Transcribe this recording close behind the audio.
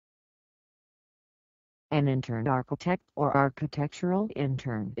An intern architect or architectural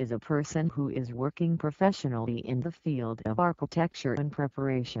intern is a person who is working professionally in the field of architecture in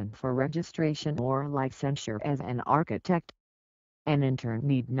preparation for registration or licensure as an architect. An intern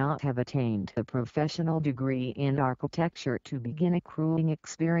need not have attained a professional degree in architecture to begin accruing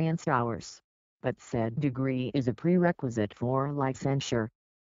experience hours, but said degree is a prerequisite for licensure.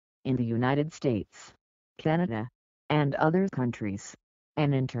 In the United States, Canada, and other countries,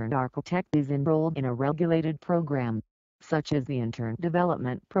 an intern architect is enrolled in a regulated program, such as the Intern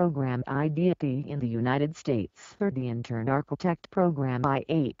Development Program IDP in the United States or the Intern Architect Program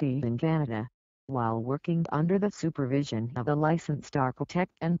IAP in Canada, while working under the supervision of a licensed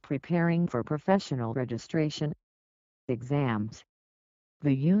architect and preparing for professional registration exams.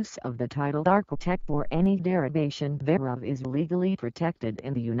 The use of the title architect or any derivation thereof is legally protected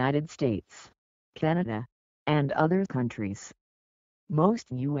in the United States, Canada, and other countries.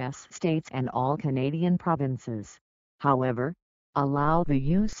 Most U.S. states and all Canadian provinces, however, allow the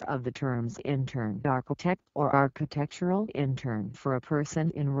use of the terms intern architect or architectural intern for a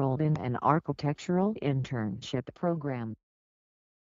person enrolled in an architectural internship program.